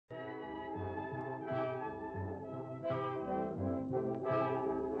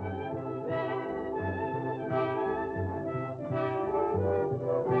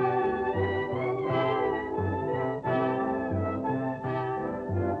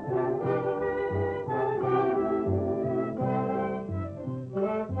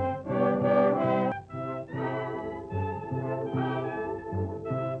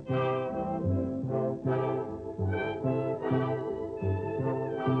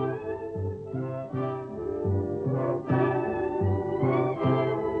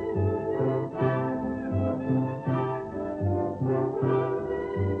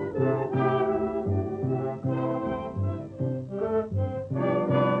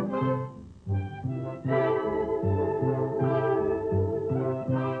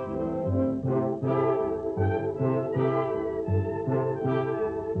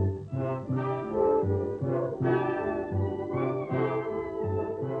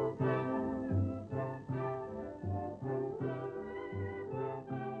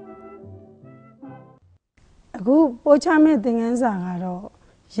အခုပို့ချမဲ့သင်ခန်းစာကတော့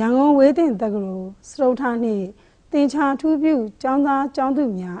ရန်ကုန်ဝေးတင်တက္ကသိုလ်စတုတ္ထနှစ်သင်္ချာထူးပြုကျောင်းသားကျောင်းသူ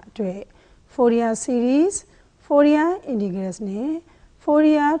များအတွက် Fourier series, Fourier integrals နဲ့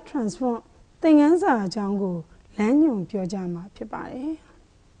Fourier transform သင်ခန်းစာအကြောင်းကိုလမ်းညွှန်ပြောကြားမှာဖြစ်ပါတယ်။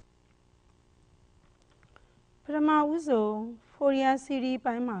ပထမဦးဆုံး Fourier series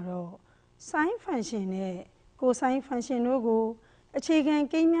ပိုင်းမှာတော့ sin function နဲ့ cosine function တို့ကိုအခြေခံ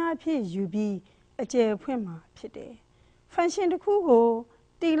ကိန်းများအဖြစ်ယူပြီးအကျယ်ဖွင့်မှာဖြစ်တယ်။ function တစ်ခုကို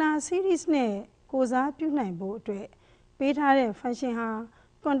Taylor series နဲ့ကိုယ်စားပြုနိုင်ဖို့အတွက်ပေးထားတဲ့ function ဟာ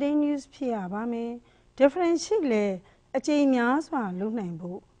continuous ဖြစ်ရပါမယ်။ differentiate လည်းအကြိမ်များစွာလုပ်နိုင်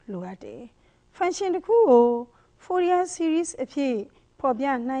ဖို့လိုအပ်တယ်။ function တစ်ခုကို Fourier series အဖြစ်ဖော်ပြ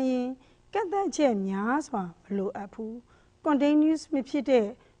နိုင်ရင်ကန့်သတ်ချက်များစွာမလိုအပ်ဘူး။ continuous မဖြစ်တဲ့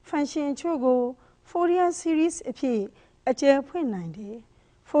function အချို့ကို Fourier series အဖြစ်အကျယ်ဖွင့်နိုင်တယ်။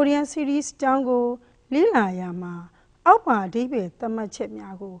 Fourier series အကြောင်းကိုလေ့လာရာမှာအောက်ပါအဓိပ္ပာယ်သတ်မှတ်ချက်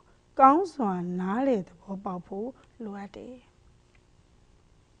များကိုကောင်းစွာနားလည်သဘောပေါက်ဖို့လိုအပ်တယ်။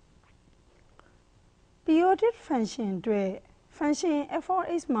 periodic function အတွက် function f of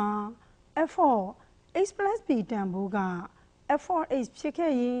x မှာ f of x plus b တန်ဖိုးက f of x ဖြစ်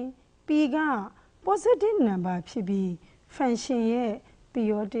ခဲ့ရင် p က positive number ဖြစ်ပြီး function ရဲ့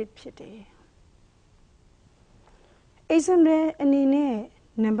periodic ဖြစ်တယ်။ example အနေနဲ့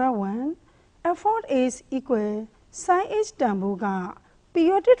number 1 f of x equal sin x တန်ဖိုးက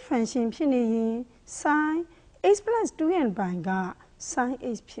periodic function ဖြစ်နေရင် sin x plus 2n ပိုင်းက sin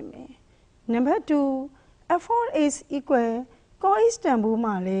x ဖြစ်မယ်။ number 2 f of x equal cos x တန်ဖိုး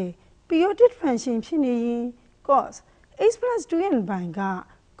မှာလည်း periodic function ဖြစ်နေရင် cos x plus 2n ပိုင်းက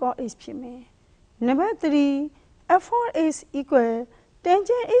cos x ဖြစ်မယ်။ number 3 f of x equal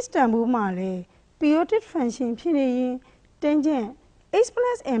tangent x တန်ဖိုးမှာလည်း periodic function ဖြစ်နေရင် tangent x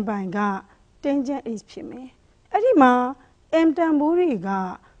plus n ပိုင်းက tangent x ဖြစ်မယ်။အဲ့ဒီမှာ m တန်ဖိုးတွေက1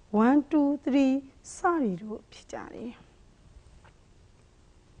 2 3စသည်တို့ဖြစ်ကြတယ်။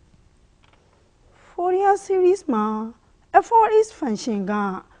 Fourier series မှာ f of x function က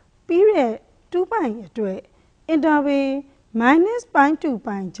period 2 ပိုင်းအတွက် interval minus ပိုင်းto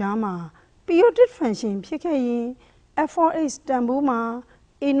ပိုင်းကြားမှာ periodic function ဖြစ်ခဲ့ရင် f of x တန်ဖိုးမှာ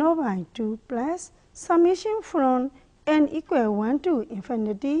a0/2 plus summation from n equal 1 to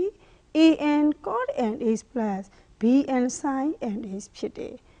infinity an cos nx plus bn sin nx ဖြစ်တ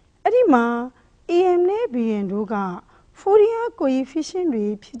ယ်။အဲ့ဒီမှာ am နဲ့ bn တို့က Fourier coefficient တွေ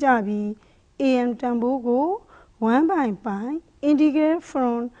ဖြစ်ကြပြီး am တန်ဖိုးကို 1/π integral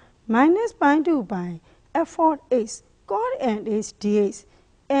from minus ပိုင်းto ပိုင်း f of x cos nx dx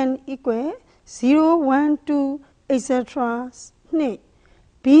n equal 0 1 2 etc နှင့်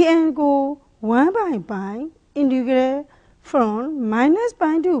bn ကို 1/π integral from minus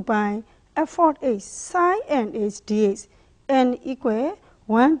ပိုင်းto ပိုင်း f of x sin nx dx n equal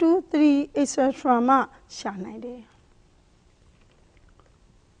 1 2 3 etc မှရှာနိုင်တယ်။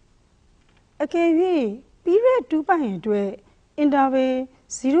အကယ်၍ period 2 ပိုင်းအတွက် interval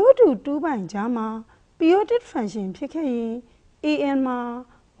 0 to 2 ပိုင်းကြားမှာ periodic function ဖြစ်ခဲ့ရင် an မှာ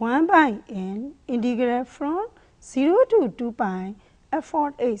 1/n integral from 0 to 2 ပိုင်း f of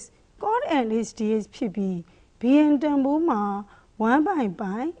x cos nx dx ဖြစ်ပြီး bn တန်ဖိုးမှာ 1/π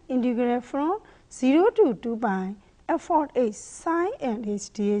integral from 0 to 2 ပိုင်း f of x sin nx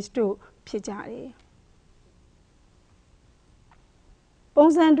dx တို့ဖြစ်ကြတယ်။ပုံ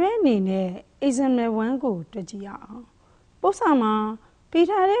စံတွဲအနေနဲ့ example 1 ကိုတွေ့ကြည့်ရအောင်။ပုဒ်စာမှာပေး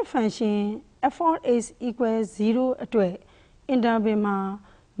ထားတဲ့ function f of x equal 0 အတွက် interval မှာ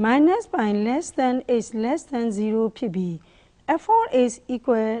minus ပိုင်း less than x less than 0 ဖြစ်ပြီး f of x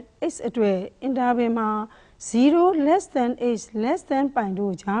equal x အတွက် interval မှာ 0 less than x less than ပိုင်း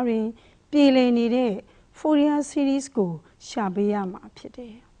တို့ကြားတွင်ပြေလည်နေတဲ့ Fourier series ကိုရှာပေးရမှာဖြစ်တ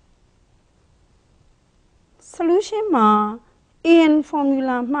ယ်။ solution မှာ an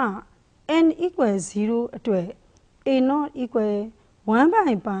formula မှ n equal 0 အတွက် a0 equal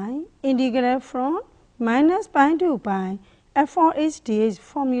 1/π integral from minus ပိုင်းto ပိုင်း f of x dx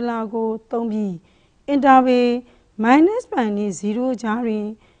formula ကိုသုံးပြီး interval minus ပိုင်းနဲ့ 0 ကြားတွင်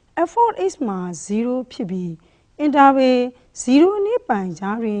f of x မှာ 0 ဖြစ်ပြီး interval 0 နဲ့ပိုင်း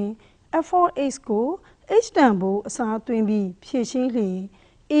ကြားတွင် f of x ကို h တန်ဖိုးအစားသွင်းပြီးဖြည့်ရှင်းလျှင်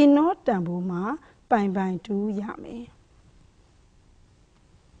a0 တန်ဖိုးမှာ π/2 ရမယ်။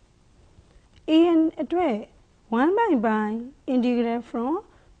 an အတွက် 1/π integral from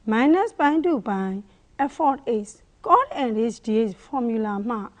minus ပိုင်းto ပိုင်း f of x cos nx dx formula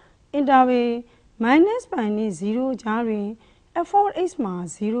မှ interval minus ပိုင်းနဲ့ 0 ကြားတွင် f of x မှာ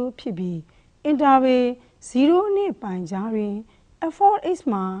 0 ဖြစ်ပြီး interval 0 နဲ့ပိုင်းကြားတွင် f of x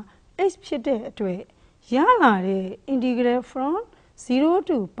မှာ h ဖြစ်တဲ့အတွက် ရလာတဲ့ integral from 0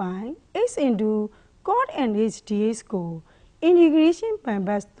 to pi x into cot and h dx ကို integration ပိုင်းပ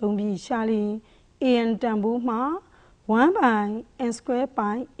တ်သုံးပြီးရှာလျင် an တန်ဖိုးမှာ 1 by n square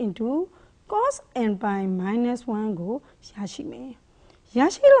pi into cos n pi minus 1 ကိုရရှိမယ်။ရ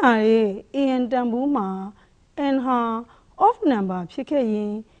ရှိလာတဲ့ an တန်ဖိုးမှာ n ဟာ odd number ဖြစ်ခဲ့ရ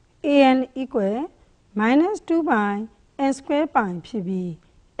င် an equal minus 2 by n square pi ဖြစ်ပြီး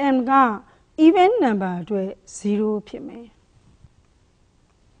m က even number အတွက်0ဖြစ်မယ်။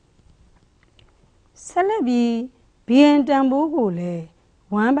ဆက်လက်ပြီး bn တန်ဖိုးကိုလည်း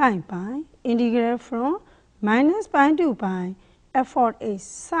 1 by pi integral from minus pi to pi f of h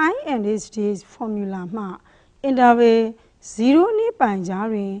sin and h dx formula မှ interval 0 နဲ့ pi ကြား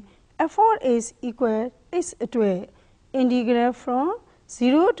တွင် f of h equal x အတွက် integral from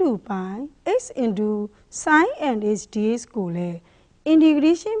 0 to pi x into sin and h dx ကိုလည်း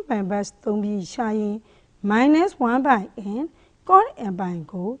integration ပိုင်းပတ်သုံးပြီးရှာရင် minus 1 by n cot n pi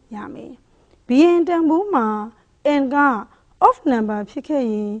ကိုရမယ်။ bn တန်ဖိုးမှာ n က odd number ဖြစ်ခဲ့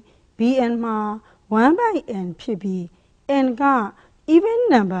ရင် bn မှာ 1 by n ဖြစ်ပြီး n က even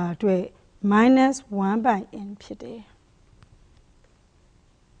number အတွက် minus 1 by n ဖြစ်တယ်။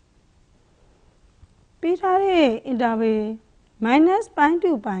ပေးထားတဲ့ interval minus pi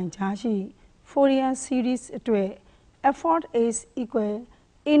to pi ကြားရှိ Fourier series အတွက် f of h equal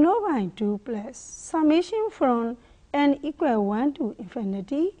a0 by 2 plus summation from n equal 1 to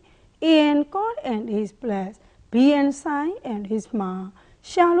infinity an cot n h plus bn sin n h မှာ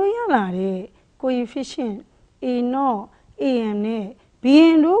ရှာလို့ရလာတဲ့ coefficient a0 am နဲ့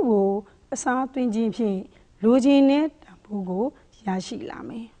bn တို့ကိုအစားသွင်းခြင်းဖြင့်လိုချင်တဲ့တန်ဖိုးကိုရရှိလာ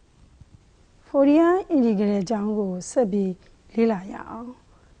မယ်။ Fourier integral အကြောင်းကိုဆက်ပြီးလေ့လာရအောင်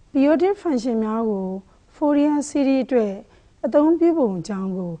။ periodic function များကို Fourier series အတွက်အသုံးပြုပုံအကြော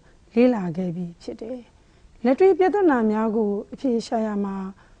င်းကိုလေ့လာခဲ့ပြီးဖြစ်တယ်။လက်တွေ့ပြဿနာများကိုအဖြေရှာရမှာ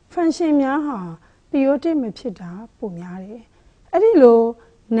function များဟာ periodic မဖြစ်တာပိုများတယ်။အဲ့ဒီလို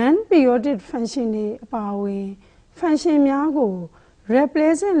non-periodic function တွေအပါအဝင် function များကို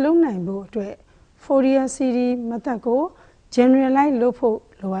represent လုပ်နိုင်ဖို့အတွက် Fourier series method ကို generalize လုပ်ဖို့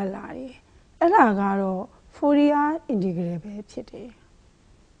လိုအပ်လာတယ်။အဲ့ဒါကတော့ Fourier integral ပဲဖြစ်တယ်။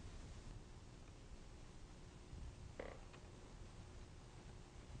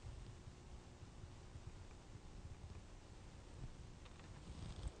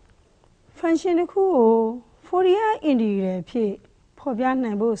 function တစ်ခုကို Fourier integral ဖြင့်ဖော်ပြ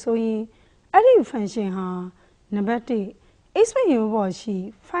နိုင်ဖို့ဆိုရင်အဲ့ဒီ function ဟာနံပါတ်1 x မျိုးပေါ်ရှိ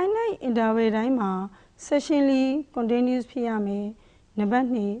finite interval တိုင်းမှာ sectionally continuous ဖြစ်ရမယ်။နံပါတ်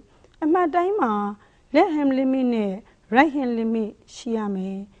2အမှတ်တိုင်းမှာ left hand limit နဲ့ right hand limit ရှိရမ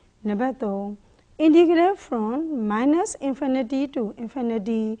ယ်။နံပါတ်3 integral from minus infinity to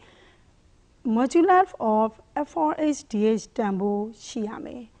infinity modulus of f of h dx တန်ဖိုးရှိရမ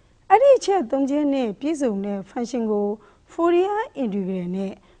ယ်။အဲ့ဒီအချက်၃ချက်နဲ့ပြည့်စုံတဲ့ function ကို Fourier integral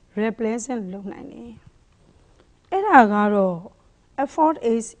နဲ့ represent လုပ်နိုင်တယ်။အဲ့ဒါကတော့ f of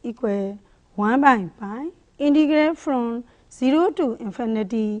h equal 1 by pi integral from 0 to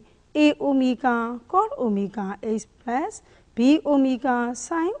infinity a omega cos omega h plus b omega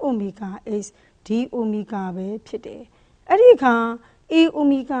sin omega h d omega ပဲဖြစ်တယ်။အဲ့ဒီအခါ a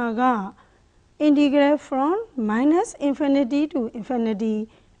omega က integral from minus infinity to infinity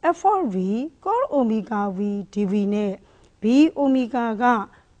f of v cos omega v dv နဲ့ b omega က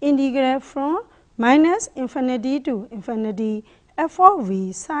integral from minus infinity to infinity f of v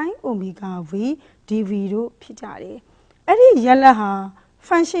sin omega v dv တို့ဖြစ်ကြတယ်။အဲ့ဒီရလတ်ဟာ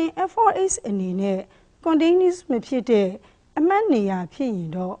function f of h အနေနဲ့ continuous မဖြစ်တဲ့အမှတ်နေရာဖြစ်ရင်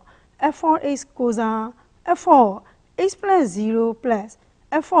တော့ f of h ကိုစား f of h plus 0 plus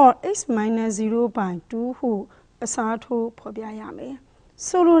f of h minus 0 by 2 ဟုအစားထိုးဖော်ပြရမယ်။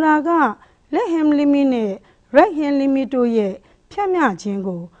ဆိုလိုတာက left hand limit နဲ့ right hand limit တို့ရဲ့ဖြတ်မျှခြင်း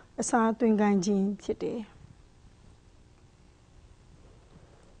ကိုအစားသွင်းခိုင်းခြင်းဖြစ်တယ်။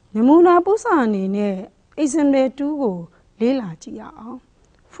နမူနာပုစာအနေနဲ့ example 2ကိုလေ့လာကြည့်ရအောင်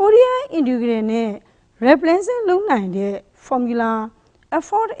။ Fourier integral နဲ့ represent လုပ်နိုင်တဲ့ formula f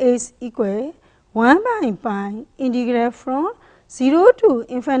of h equal 1 by pi integral from 0 to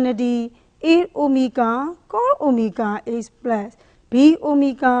infinity a omega cos omega h plus b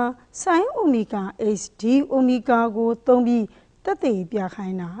omega sin omega h d omega ကိုသုံးပြီးသက်သေပြခို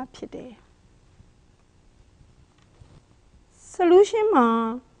င်းတာဖြစ်တယ်။ solution မှာ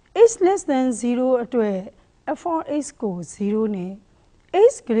h less than 0 အတွက် f of h ကို0နဲ့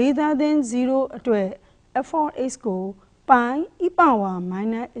h greater than 0 အတွက် f of h ကို pi e power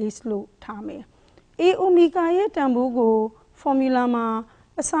minus h လို့ထားမယ်။ a omega ရဲ့တန်ဖိုးကို formula မှာ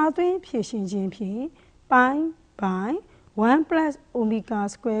အစားသွင်းဖြည့်ရှင်းခြင်းဖြင့် pi by 1 plus omega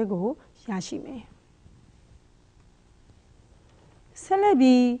square ကိုရရှိမယ် ဆက်လက်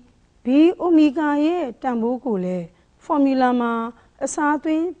ပြီး b အိုမီဂါရဲ့တန်ဖိုးကိုလည်း formula မှာအစားသွ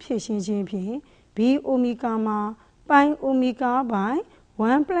င်းဖြည့်ရှင်းခြင်းဖြင့် b အိုမီဂါမှာ pi omega by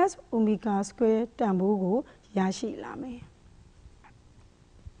 1 plus omega square တန်ဖိုးကိုရရှိလာမယ်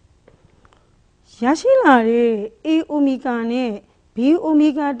ရရှိလာတဲ့ a အိုမီဂါနဲ့ b အိုမီ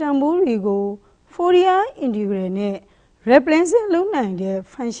ဂါတန်ဖိုးတွေကို Fourier integral နဲ့ replace လုပ်နိုင်တဲ့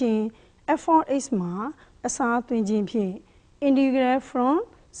function f of x မှာအစားသွင်းခြင်းဖြင့် integral from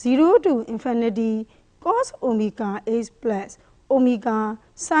 0 to infinity cos omega x plus omega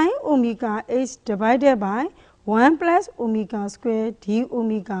sin omega x divided by 1 plus omega square d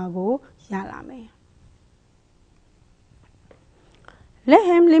omega ကိုရလာမယ် left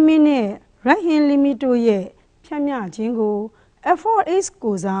hand limit နဲ့ right hand limit တို့ရဲ့ဖြတ်မျှခြင်းကို f of x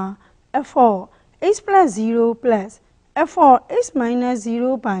ကိုစား f of x plus 0 plus f of x minus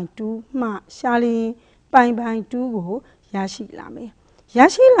 0 by 2 မှရှာလျင် pi by 2 ကိုရရှိလာမယ် ရ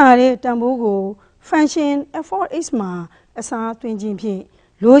ရှိလာတဲ့တန်ဖိုးကို function f of x မှာအစားသွင်းခြင်းဖြင့်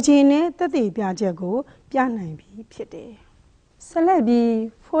လိုချင်တဲ့သက်သေပြချက်ကိုပြနိုင်ပြီဖြစ်တယ် ဆက်လက်ပြီး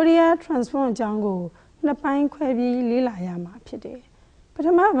Fourier transform အကြောင်းကိုနှစ်ပိုင်းခွဲပြီးလေ့လာရမှာဖြစ်တယ် ပထ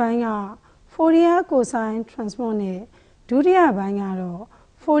မပိုင်းက Fourier cosine transform နဲ့ဒုတိယပိုင်းကတော့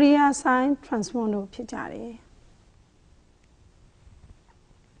Fourier sine transform တို့ဖြစ်ကြတယ်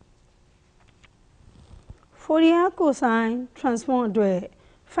Fourier cosine transform အတွက်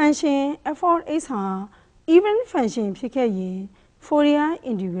function f of x ဟာ even function ဖြစ်ခဲ့ရင် Fourier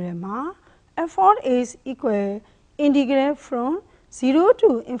integral မှာ f of x equal integral from 0 to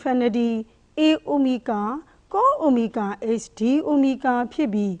infinity a omega cos omega x d omega ဖြစ်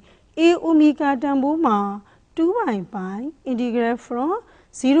ပြီး a omega တန်ဖိုးမှာ 2 by pi integral from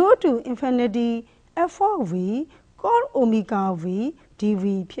 0 to infinity f of v cos omega v dv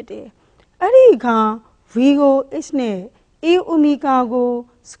ဖြစ်တယ် အဲ့ဒီအခါ v ကို x နဲ့ a omega ကို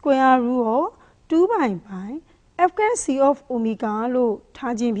square root of 2 by pi f c of omega လို့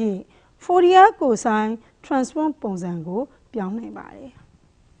ထားခြင်းဖြင့် Fourier cosine transform ပုံစံကိုပြောင်းနိုင်ပါတယ်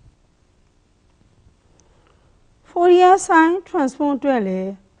Fourier sine transform အတွက်လည်း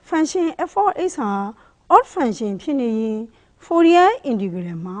function f of x ဟာ odd function ဖြစ်နေရင် Fourier integral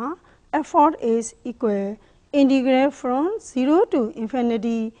မှာ f of x equal integral from 0 to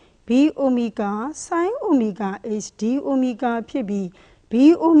infinity b omega sin omega x d omega ဖြစ်ပြီး b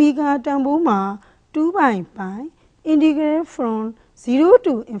omega တန်ဖိုးမှာ 2 by pi integral from 0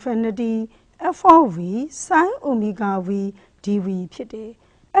 to infinity f of v sin omega v dv ဖြစ်တယ်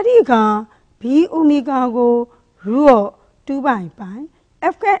အဲ့ဒီအခါ b omega ကို root of 2 by pi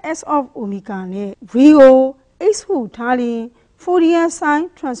f s of omega နဲ့ v ကို x ဟုထားလျင် Fourier sine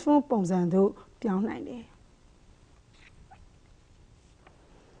transform ပုံစံသို့ပြောင်းနိုင်တယ်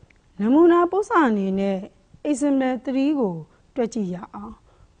နမူနာပို့စာအနေနဲ့ example 3 ကိုတွက်ကြည့်ရအောင်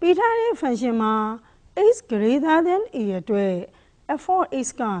ပေးထားတဲ့ function မှာ x greater than a အတွက် f of x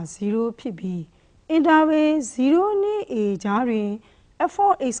က 0 ဖြစ်ပြီး interval 0 နဲ့ a ကြားတွင် f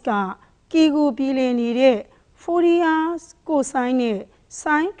of x က k ကိုပြည်လည်နေတဲ့ Fourier cosine နဲ့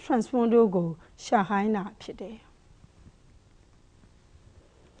sine transform တို့ကိုရှာဟိုင်းတာဖြစ်တယ်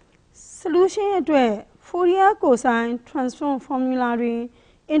solution အတွက် Fourier cosine transform formula တွင်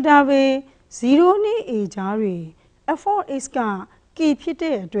interval 0 နဲ့ a ကြားတွင် f of x က k ဖြစ်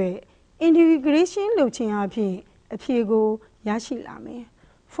တဲ့အတွက် integration လုပ်ခြင်းအပြင်အဖြေကိုရရှိလာမယ်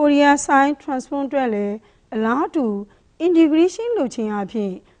Fourier sine transform အတွက်လည်းအလားတူ integration လုပ်ခြင်းအပြ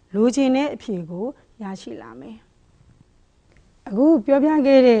င်လိုချင်တဲ့အဖြေကိုရရှိလာမယ် အခုပြောပြ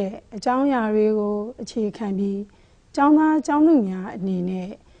ခဲ့တဲ့အကြောင်းအရာတွေကိုအခြေခံပြီးကျောင်းသားကျောင်းသူများအနေနဲ့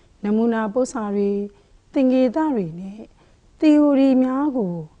နမူနာပို့စာတွေသင်္ကေတတွေနဲ့ theory များ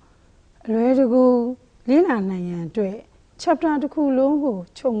ကိုအလွယ်တကူလေ့လာနိုင်ရန်အတွက် chapter တစ်ခုလုံးကို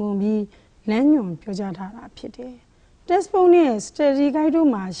ခြုံငုံပြီးလမ်းညွှန်ပြောကြားထားတာဖြစ်တယ် textbook နဲ့ study guide တို့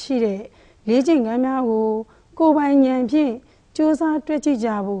မှာရှိတဲ့လေ့ကျင့်ခန်းများကိုကိုယ်ပိုင်ဉာဏ်ဖြင့်စ조사တွက်ကြည့်ကြ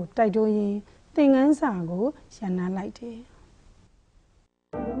ဖို့တိုက်တွန်းရင်းသင်ခန်းစာကိုရန်နာလိုက်တယ်